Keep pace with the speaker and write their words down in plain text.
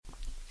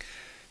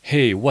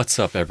Hey, what's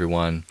up,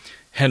 everyone?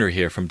 Henry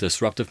here from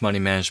Disruptive Money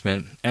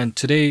Management, and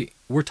today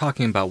we're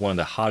talking about one of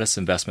the hottest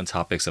investment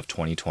topics of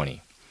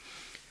 2020.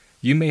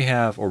 You may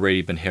have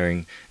already been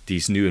hearing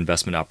these new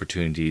investment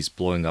opportunities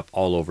blowing up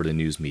all over the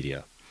news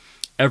media.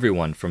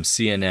 Everyone from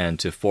CNN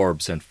to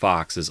Forbes and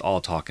Fox is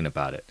all talking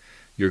about it.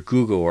 Your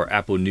Google or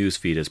Apple News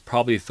feed is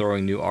probably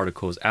throwing new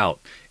articles out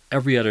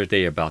every other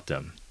day about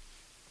them.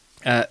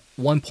 At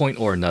one point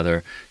or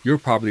another, you're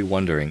probably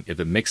wondering if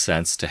it makes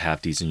sense to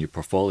have these in your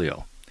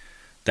portfolio.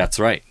 That's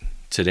right.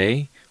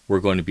 Today, we're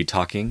going to be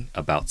talking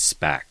about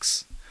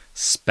SPACs.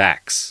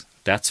 SPACs.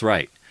 That's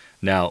right.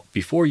 Now,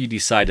 before you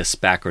decide to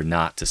SPAC or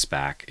not to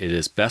SPAC, it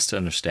is best to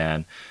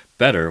understand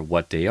better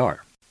what they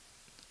are.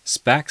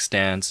 SPAC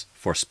stands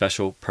for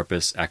Special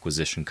Purpose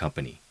Acquisition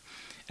Company.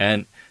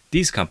 And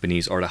these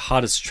companies are the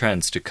hottest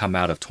trends to come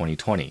out of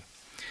 2020.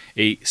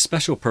 A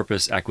special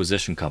purpose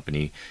acquisition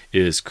company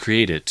is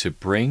created to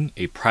bring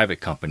a private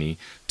company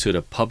to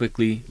the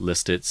publicly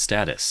listed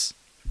status.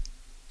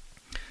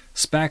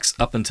 SPACs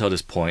up until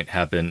this point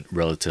have been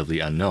relatively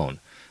unknown,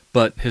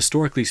 but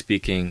historically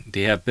speaking,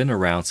 they have been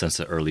around since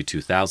the early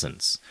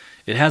 2000s.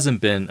 It hasn't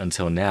been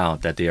until now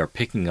that they are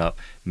picking up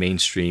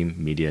mainstream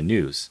media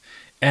news,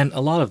 and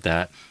a lot of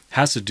that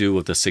has to do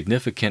with the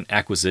significant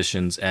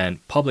acquisitions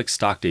and public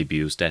stock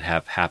debuts that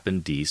have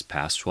happened these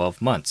past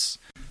 12 months.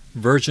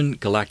 Virgin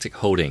Galactic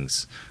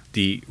Holdings,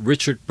 the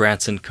Richard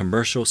Branson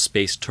commercial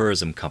space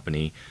tourism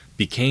company,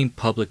 became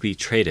publicly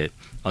traded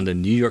on the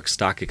New York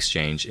Stock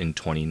Exchange in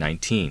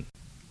 2019.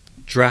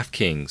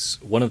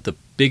 DraftKings, one of the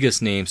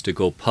biggest names to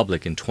go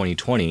public in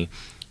 2020,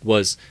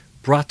 was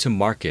brought to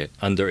market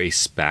under a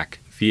SPAC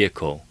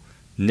vehicle.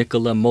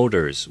 Nikola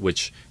Motors,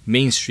 which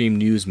mainstream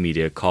news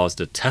media calls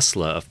the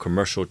Tesla of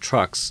commercial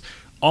trucks,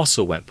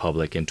 also went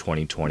public in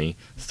 2020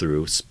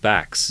 through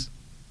SPACs.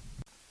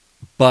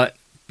 But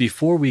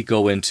before we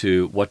go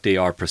into what they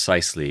are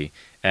precisely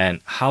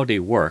and how they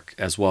work,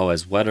 as well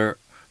as whether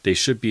they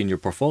should be in your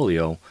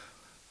portfolio,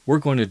 we're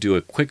going to do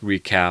a quick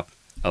recap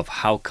of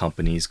how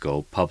companies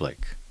go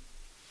public.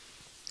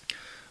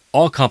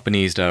 All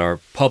companies that are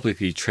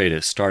publicly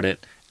traded started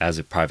as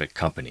a private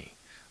company.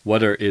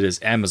 Whether it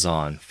is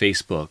Amazon,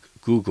 Facebook,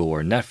 Google,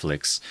 or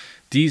Netflix,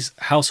 these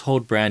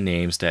household brand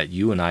names that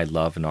you and I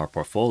love in our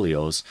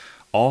portfolios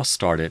all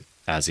started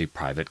as a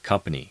private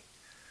company.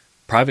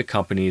 Private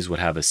companies would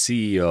have a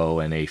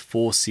CEO and a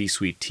full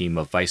C-suite team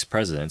of vice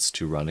presidents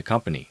to run the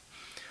company.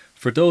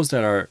 For those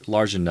that are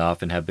large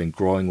enough and have been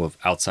growing with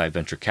outside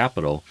venture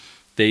capital,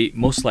 they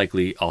most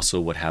likely also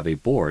would have a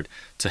board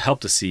to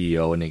help the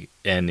CEO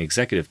and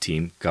executive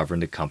team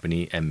govern the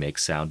company and make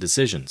sound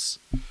decisions.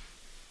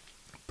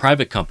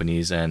 Private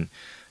companies, and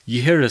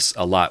you hear this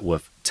a lot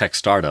with tech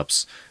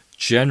startups,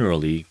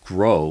 generally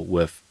grow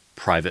with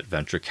private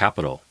venture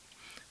capital.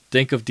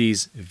 Think of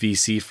these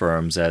VC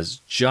firms as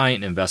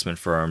giant investment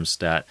firms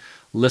that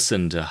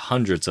listen to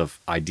hundreds of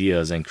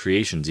ideas and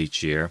creations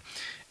each year,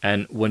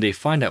 and when they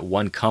find that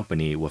one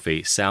company with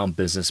a sound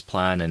business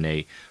plan and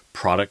a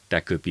product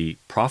that could be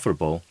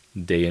profitable,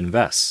 they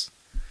invest.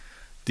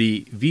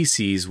 The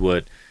VCs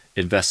would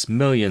invest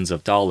millions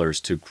of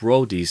dollars to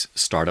grow these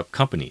startup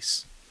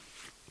companies.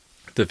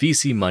 The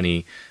VC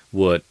money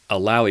would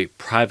allow a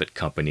private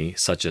company,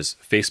 such as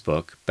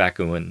Facebook, back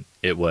when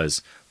it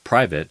was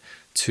private,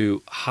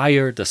 to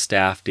hire the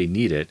staff they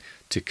needed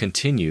to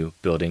continue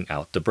building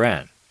out the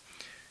brand.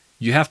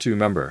 You have to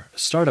remember,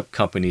 startup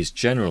companies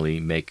generally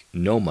make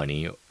no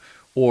money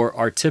or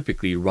are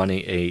typically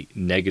running a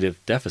negative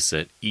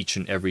deficit each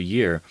and every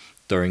year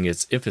during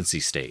its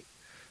infancy state.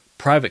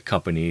 Private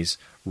companies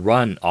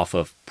run off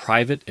of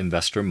private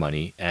investor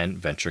money and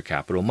venture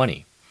capital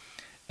money.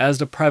 As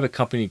the private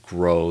company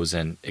grows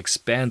and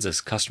expands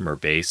its customer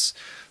base,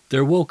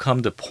 there will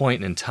come the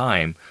point in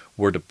time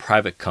where the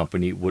private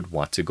company would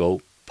want to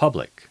go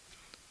public.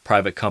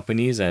 Private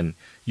companies, and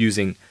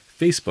using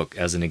Facebook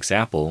as an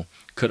example,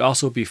 could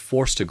also be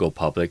forced to go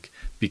public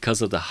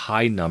because of the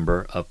high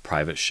number of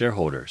private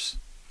shareholders.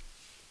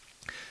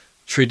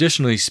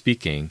 Traditionally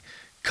speaking,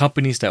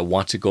 companies that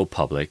want to go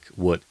public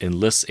would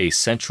enlist a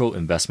central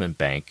investment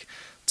bank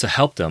to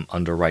help them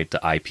underwrite the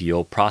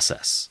IPO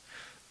process.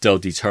 They'll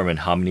determine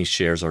how many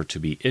shares are to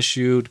be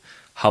issued,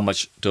 how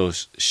much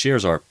those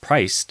shares are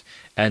priced,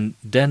 and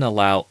then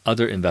allow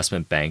other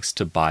investment banks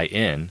to buy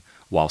in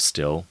while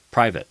still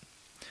private.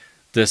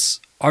 This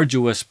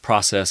arduous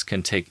process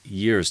can take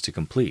years to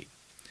complete.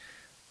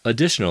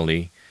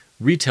 Additionally,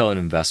 retail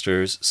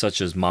investors,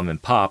 such as mom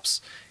and pops,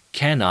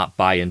 cannot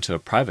buy into a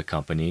private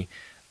company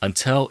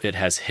until it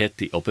has hit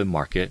the open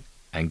market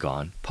and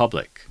gone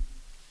public.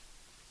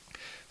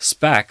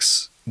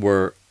 SPACs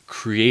were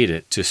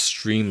created to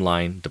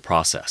streamline the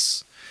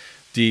process.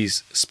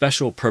 These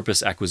special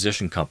purpose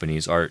acquisition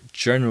companies are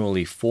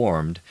generally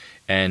formed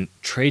and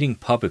trading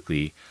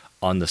publicly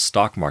on the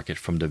stock market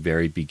from the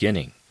very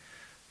beginning.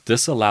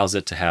 This allows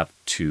it to have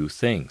two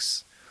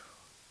things: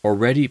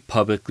 already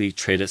publicly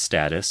traded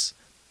status,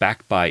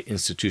 backed by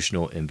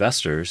institutional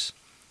investors,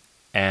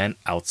 and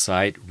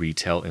outside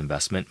retail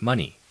investment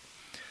money.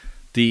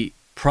 The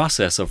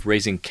process of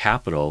raising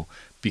capital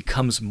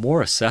becomes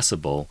more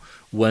accessible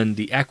when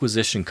the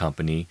acquisition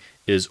company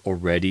is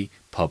already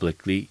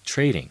publicly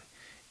trading,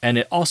 and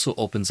it also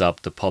opens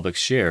up the public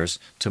shares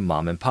to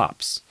mom and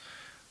pops.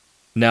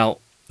 Now,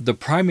 the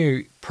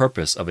primary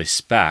purpose of a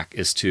SPAC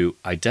is to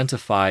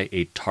identify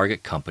a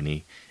target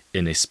company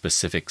in a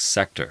specific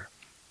sector.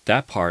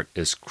 That part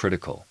is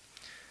critical.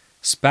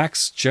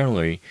 SPACs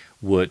generally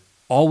would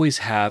always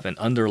have an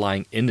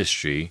underlying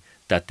industry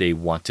that they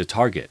want to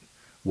target,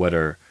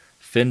 whether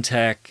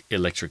fintech,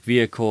 electric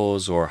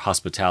vehicles, or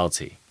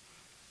hospitality.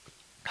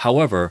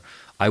 However,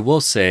 I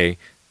will say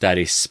that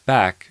a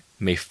SPAC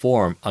may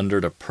form under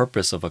the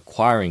purpose of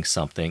acquiring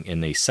something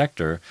in a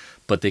sector,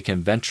 but they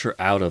can venture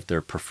out of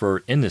their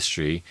preferred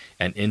industry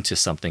and into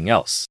something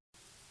else.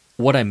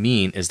 What I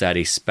mean is that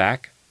a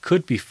SPAC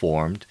could be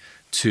formed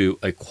to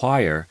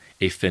acquire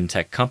a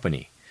fintech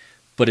company,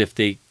 but if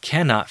they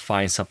cannot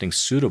find something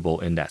suitable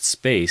in that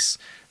space,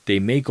 they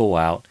may go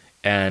out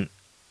and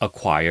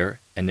acquire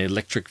an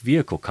electric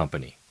vehicle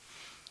company.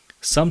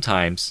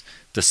 Sometimes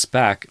the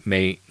SPAC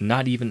may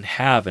not even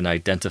have an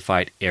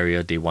identified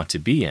area they want to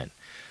be in,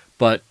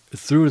 but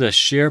through the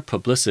sheer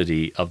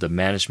publicity of the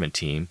management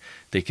team,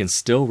 they can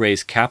still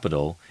raise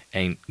capital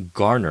and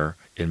garner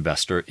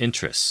investor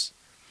interests.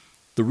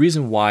 The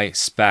reason why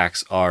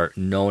SPACs are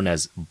known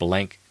as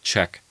blank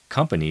check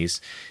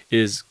companies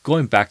is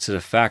going back to the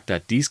fact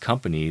that these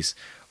companies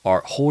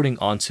are holding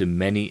on to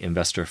many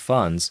investor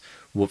funds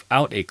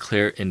without a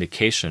clear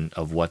indication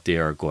of what they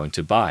are going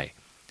to buy.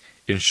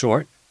 In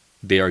short,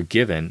 they are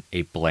given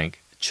a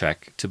blank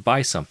check to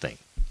buy something.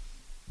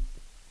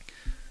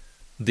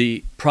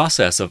 The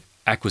process of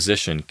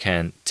acquisition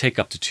can take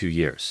up to 2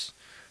 years.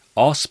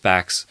 All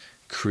SPACs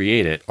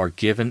created are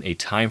given a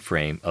time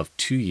frame of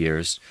 2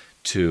 years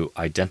to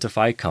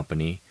identify a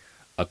company,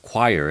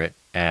 acquire it,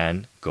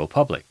 and go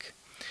public.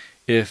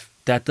 If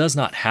that does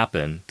not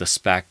happen, the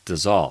SPAC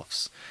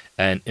dissolves,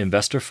 and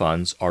investor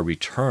funds are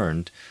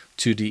returned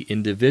to the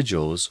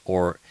individuals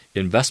or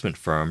investment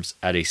firms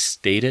at a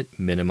stated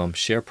minimum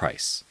share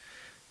price.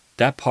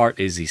 That part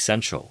is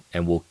essential,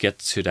 and we'll get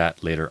to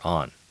that later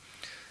on.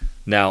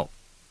 Now,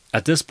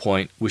 at this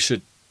point, we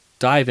should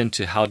dive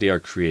into how they are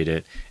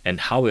created and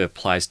how it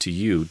applies to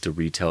you, the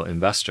retail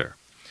investor.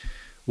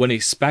 When a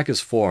SPAC is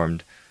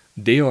formed,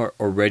 they are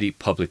already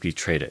publicly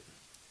traded,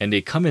 and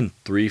they come in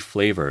 3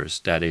 flavors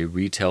that a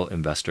retail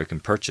investor can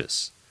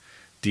purchase.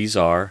 These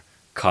are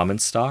common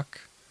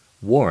stock,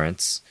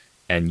 warrants,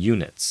 and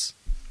units.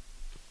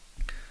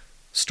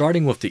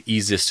 Starting with the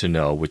easiest to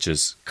know, which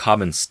is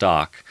common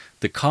stock,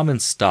 the common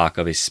stock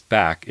of a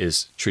SPAC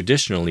is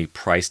traditionally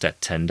priced at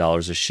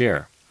 $10 a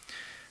share.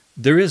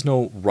 There is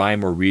no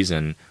rhyme or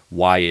reason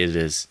why it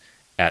is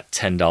at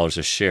 $10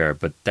 a share,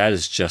 but that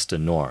is just the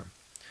norm.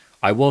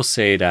 I will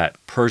say that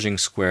Pershing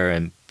Square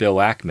and Bill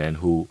Ackman,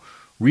 who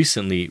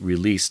recently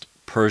released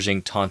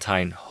Pershing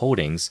Tontine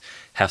Holdings,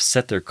 have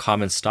set their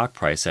common stock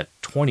price at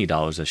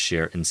 $20 a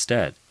share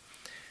instead.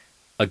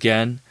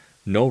 Again,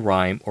 no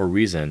rhyme or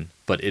reason,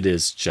 but it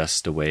is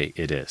just the way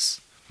it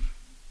is.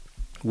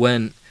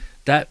 When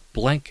that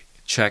blank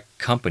check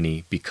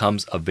company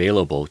becomes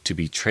available to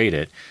be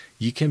traded,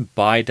 you can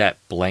buy that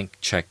blank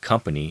check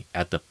company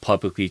at the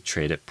publicly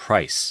traded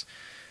price.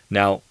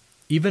 Now,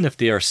 even if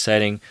they are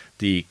setting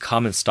the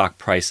common stock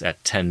price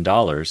at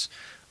 $10,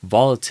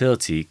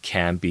 volatility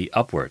can be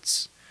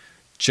upwards.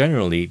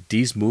 Generally,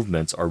 these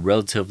movements are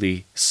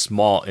relatively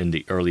small in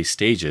the early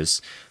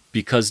stages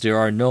because there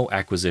are no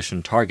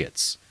acquisition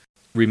targets.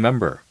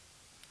 Remember,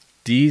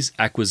 these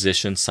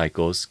acquisition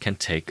cycles can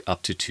take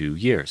up to 2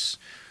 years.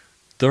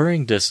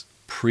 During this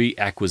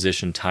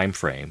pre-acquisition time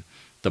frame,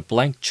 the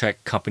blank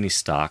check company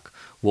stock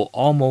will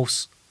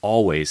almost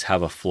always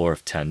have a floor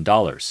of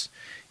 $10,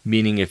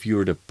 meaning if you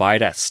were to buy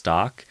that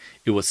stock,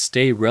 it would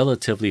stay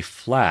relatively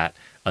flat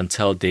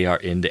until they are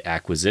in the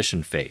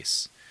acquisition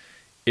phase.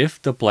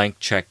 If the blank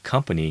check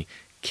company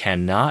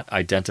cannot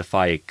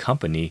identify a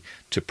company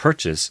to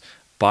purchase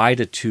by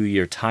the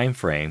 2-year time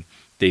frame,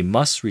 they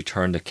must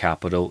return the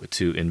capital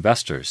to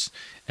investors,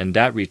 and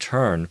that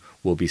return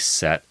will be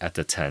set at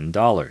the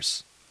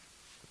 $10.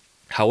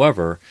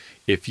 However,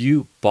 if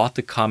you bought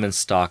the common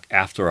stock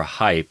after a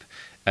hype,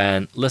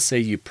 and let's say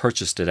you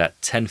purchased it at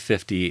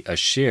 $10.50 a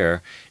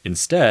share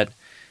instead,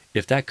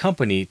 if that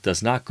company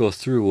does not go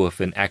through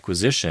with an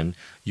acquisition,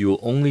 you will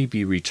only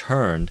be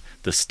returned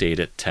the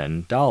stated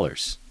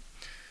 $10.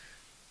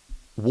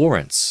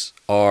 Warrants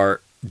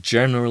are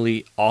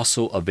generally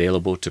also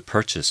available to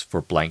purchase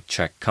for blank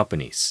check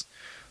companies.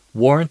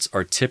 Warrants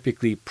are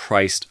typically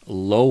priced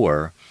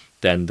lower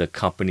than the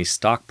company's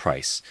stock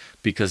price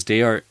because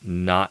they are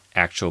not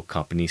actual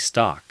company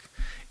stock.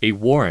 A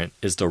warrant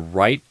is the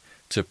right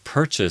to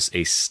purchase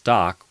a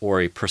stock or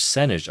a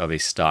percentage of a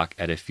stock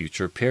at a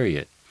future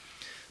period.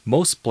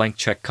 Most blank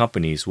check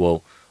companies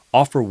will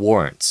offer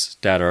warrants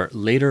that are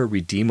later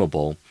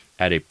redeemable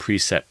at a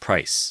preset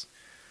price.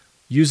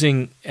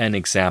 Using an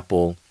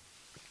example,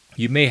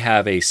 you may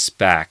have a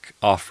SPAC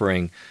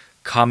offering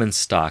common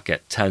stock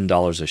at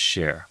 $10 a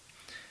share.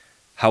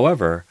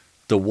 However,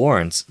 the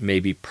warrants may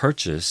be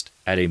purchased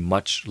at a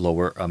much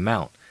lower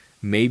amount,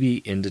 maybe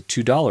in the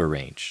 $2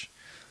 range.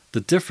 The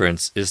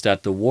difference is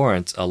that the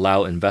warrants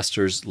allow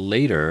investors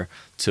later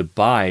to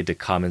buy the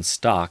common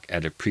stock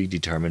at a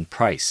predetermined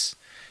price.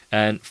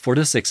 And for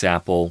this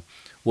example,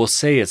 we'll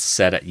say it's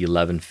set at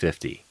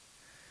 $11.50.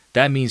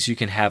 That means you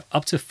can have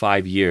up to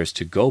 5 years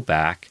to go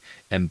back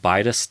and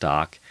buy the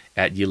stock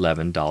at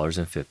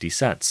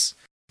 $11.50.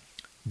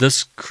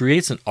 This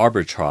creates an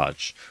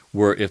arbitrage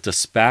where if the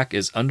SPAC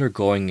is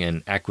undergoing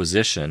an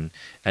acquisition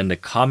and the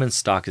common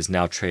stock is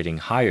now trading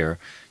higher,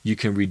 you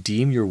can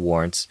redeem your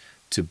warrants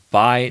to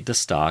buy the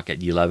stock at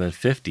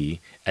 $11.50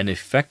 and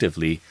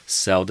effectively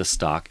sell the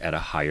stock at a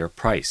higher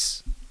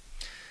price.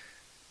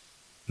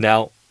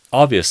 Now,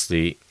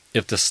 obviously,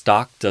 if the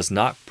stock does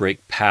not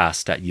break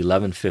past that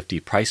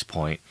 $11.50 price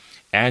point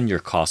and your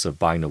cost of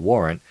buying the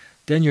warrant,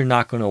 then you're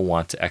not going to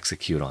want to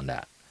execute on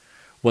that.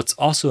 What's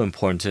also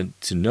important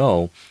to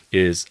know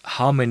is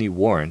how many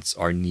warrants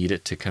are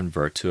needed to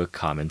convert to a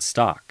common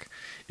stock.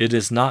 It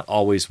is not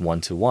always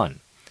 1-to-1.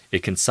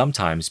 It can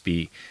sometimes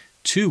be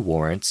 2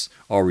 warrants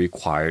are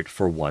required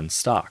for 1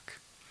 stock.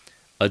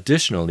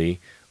 Additionally,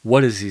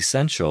 what is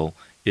essential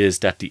is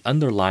that the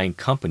underlying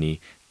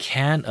company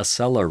can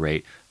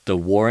accelerate the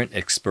warrant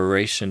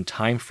expiration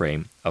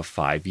timeframe of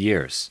 5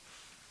 years.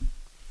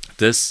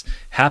 This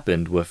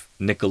happened with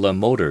Nikola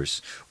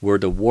Motors, where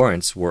the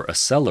warrants were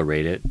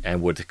accelerated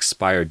and would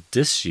expire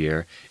this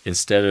year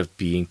instead of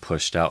being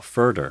pushed out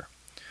further.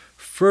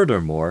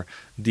 Furthermore,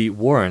 the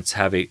warrants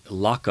have a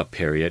lockup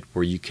period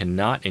where you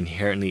cannot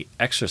inherently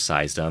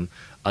exercise them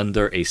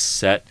under a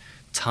set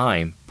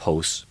time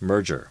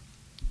post-merger.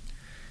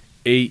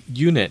 A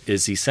unit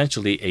is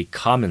essentially a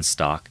common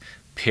stock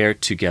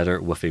paired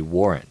together with a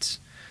warrant.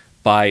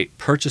 By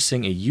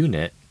purchasing a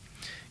unit,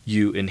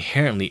 you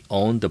inherently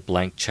own the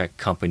blank check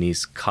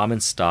company's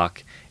common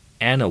stock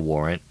and a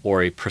warrant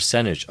or a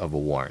percentage of a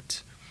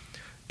warrant.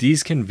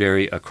 These can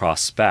vary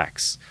across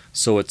SPACs,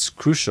 so it's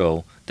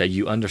crucial that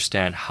you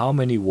understand how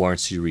many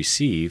warrants you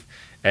receive,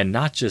 and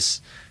not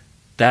just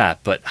that,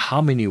 but how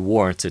many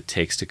warrants it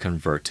takes to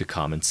convert to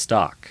common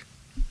stock.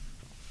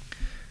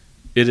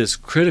 It is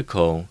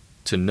critical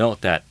to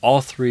note that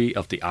all 3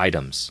 of the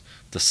items,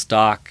 the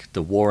stock,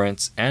 the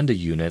warrants, and the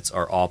units,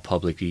 are all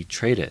publicly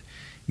traded,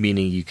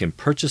 meaning you can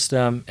purchase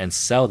them and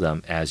sell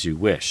them as you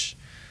wish.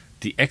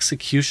 The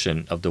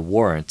execution of the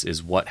warrants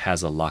is what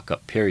has a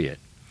lockup period.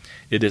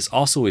 It is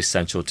also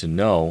essential to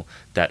know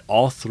that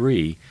all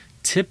 3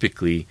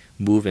 typically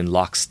move in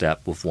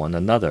lockstep with one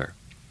another.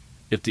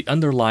 If the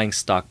underlying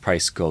stock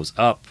price goes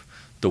up,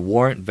 the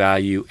warrant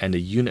value and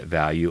the unit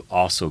value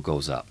also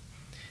goes up.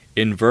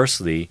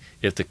 Inversely,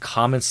 if the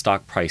common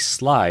stock price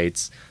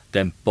slides,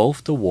 then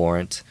both the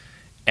warrant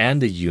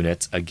and the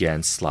units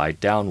again slide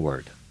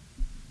downward.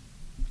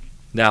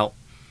 Now,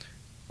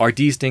 are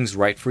these things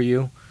right for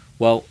you?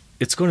 Well,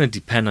 it's going to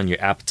depend on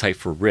your appetite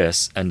for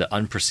risk and the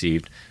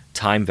unperceived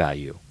time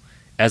value.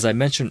 As I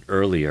mentioned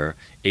earlier,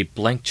 a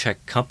blank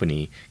check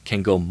company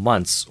can go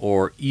months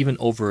or even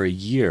over a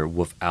year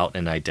without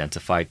an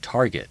identified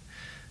target.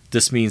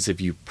 This means if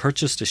you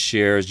purchase the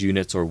shares,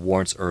 units, or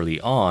warrants early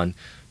on,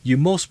 you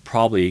most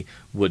probably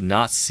would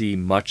not see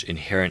much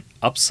inherent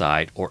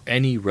upside or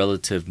any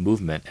relative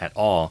movement at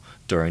all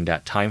during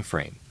that time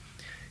frame.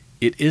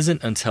 It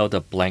isn't until the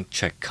blank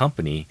check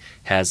company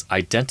has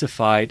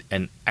identified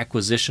an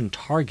acquisition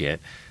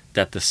target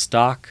that the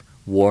stock,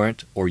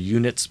 warrant, or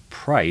unit's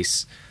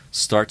price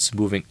starts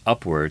moving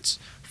upwards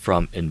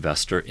from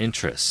investor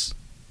interests.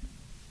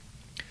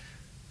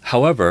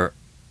 However,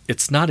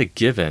 it's not a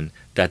given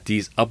that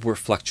these upward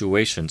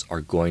fluctuations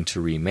are going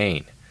to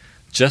remain.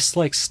 Just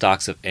like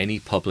stocks of any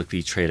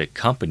publicly traded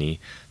company,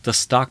 the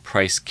stock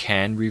price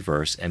can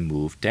reverse and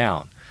move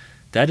down.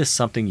 That is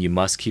something you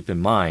must keep in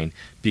mind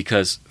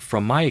because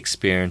from my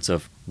experience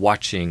of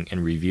watching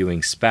and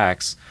reviewing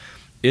SPACs,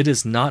 it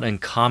is not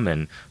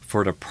uncommon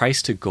for the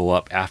price to go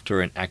up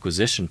after an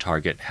acquisition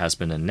target has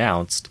been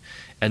announced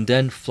and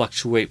then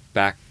fluctuate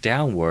back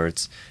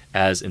downwards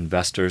as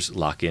investors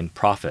lock in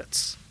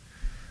profits.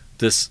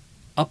 This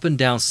up and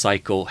down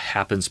cycle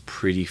happens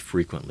pretty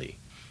frequently,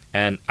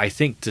 and I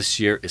think this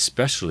year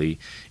especially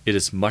it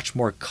is much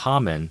more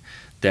common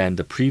than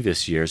the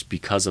previous years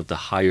because of the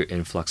higher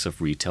influx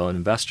of retail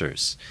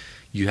investors.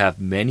 You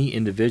have many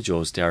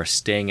individuals that are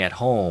staying at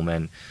home,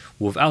 and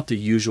without the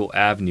usual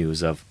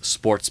avenues of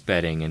sports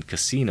betting and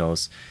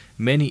casinos,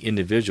 many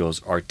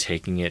individuals are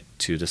taking it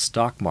to the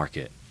stock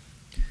market.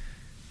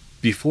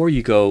 Before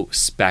you go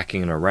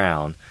SPACing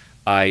around,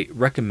 I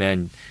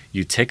recommend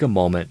you take a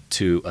moment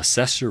to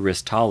assess your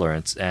risk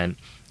tolerance and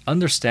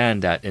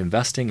understand that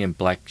investing in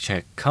black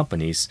check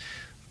companies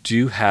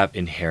do have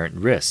inherent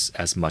risks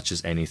as much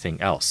as anything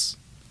else.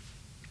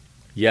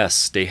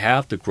 Yes, they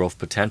have the growth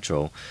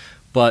potential,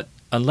 but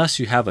unless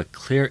you have a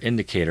clear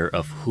indicator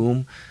of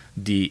whom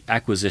the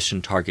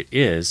acquisition target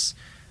is,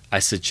 I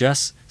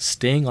suggest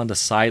staying on the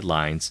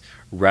sidelines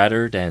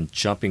rather than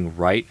jumping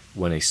right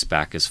when a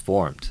SPAC is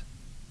formed.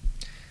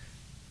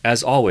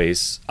 As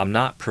always, I'm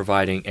not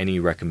providing any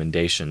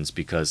recommendations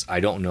because I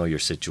don't know your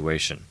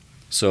situation.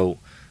 So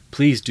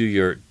please do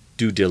your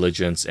due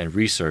diligence and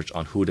research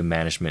on who the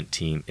management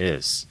team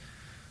is.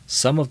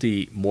 Some of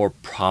the more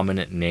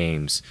prominent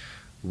names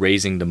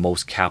raising the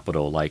most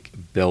capital, like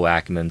Bill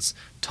Ackman's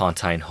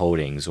Tontine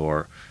Holdings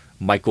or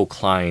Michael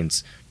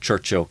Klein's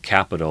Churchill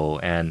Capital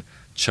and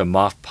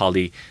Chamath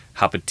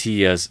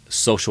Palihapitiya's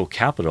Social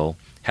Capital,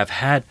 have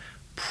had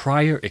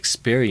prior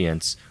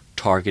experience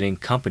targeting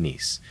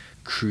companies,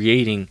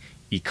 creating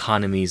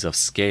economies of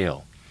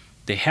scale.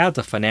 They have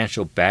the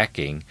financial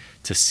backing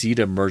to see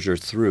the merger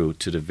through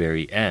to the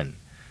very end.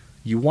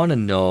 You want to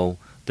know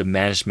the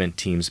management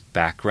team's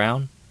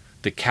background,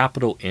 the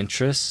capital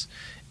interests,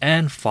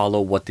 and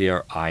follow what they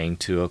are eyeing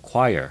to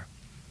acquire.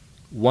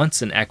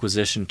 Once an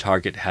acquisition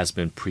target has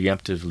been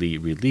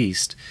preemptively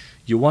released,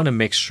 you want to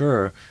make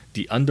sure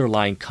the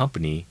underlying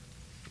company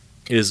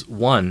is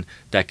one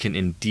that can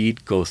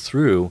indeed go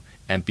through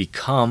and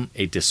become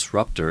a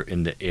disruptor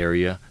in the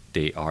area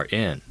they are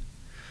in.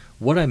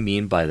 What I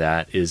mean by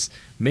that is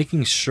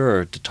making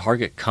sure the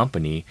target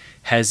company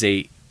has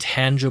a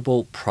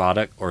tangible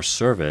product or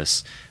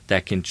service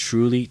that can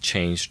truly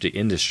change the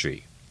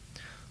industry.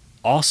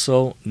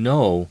 Also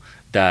know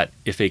that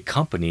if a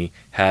company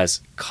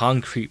has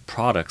concrete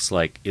products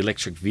like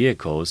electric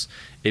vehicles,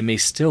 it may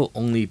still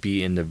only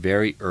be in the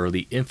very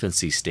early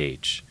infancy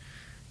stage.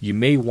 You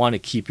may want to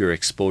keep your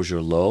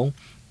exposure low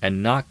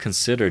and not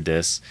consider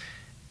this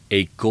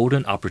a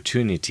golden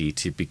opportunity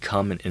to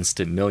become an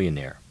instant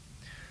millionaire.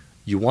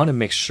 You want to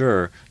make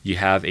sure you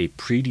have a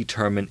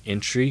predetermined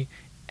entry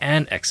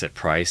and exit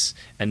price,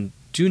 and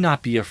do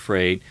not be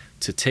afraid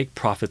to take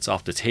profits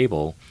off the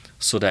table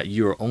so that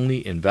you are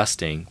only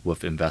investing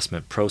with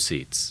investment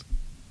proceeds.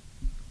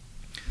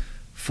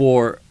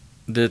 For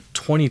the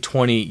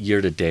 2020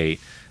 year to date,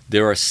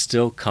 there are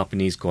still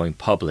companies going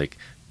public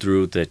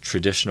through the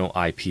traditional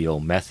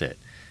IPO method,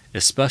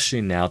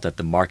 especially now that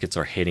the markets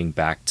are heading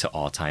back to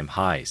all-time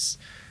highs.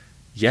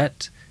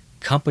 Yet,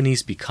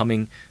 companies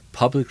becoming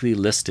publicly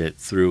listed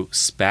through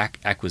SPAC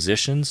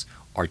acquisitions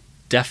are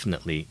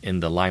definitely in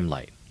the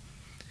limelight.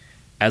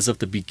 As of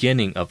the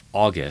beginning of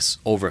August,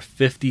 over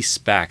 50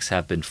 SPACs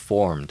have been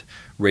formed,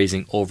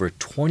 raising over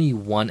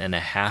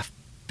 $21.5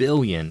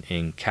 billion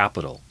in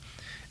capital.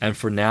 And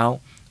for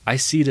now, I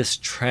see this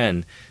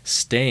trend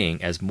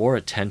staying as more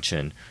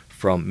attention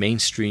from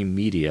mainstream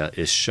media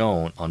is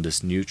shown on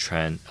this new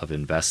trend of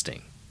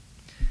investing.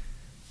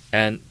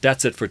 And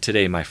that's it for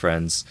today, my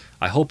friends.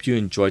 I hope you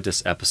enjoyed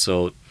this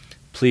episode.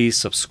 Please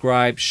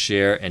subscribe,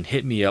 share, and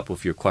hit me up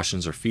with your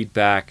questions or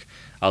feedback.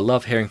 I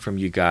love hearing from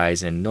you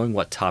guys and knowing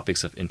what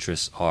topics of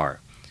interest are.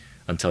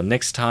 Until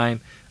next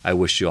time, I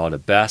wish you all the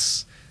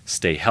best.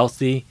 Stay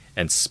healthy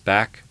and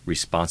SPAC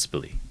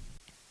responsibly.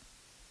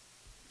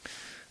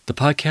 The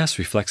podcast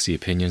reflects the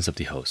opinions of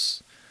the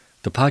hosts.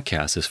 The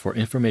podcast is for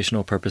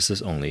informational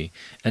purposes only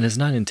and is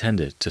not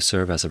intended to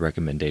serve as a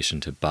recommendation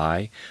to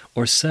buy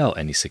or sell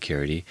any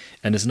security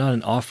and is not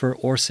an offer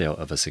or sale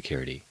of a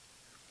security.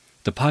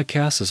 The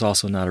podcast is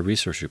also not a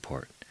research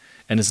report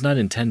and is not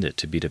intended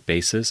to be the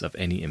basis of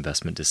any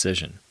investment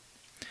decision.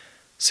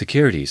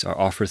 Securities are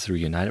offered through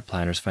United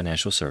Planners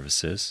Financial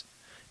Services,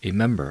 a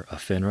member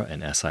of FINRA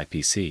and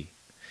SIPC.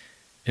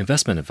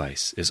 Investment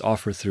advice is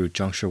offered through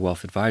Juncture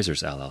Wealth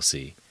Advisors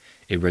LLC,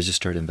 a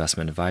registered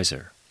investment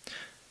advisor.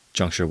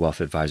 Juncture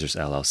Wealth Advisors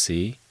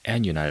LLC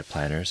and United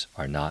Planners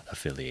are not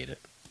affiliated.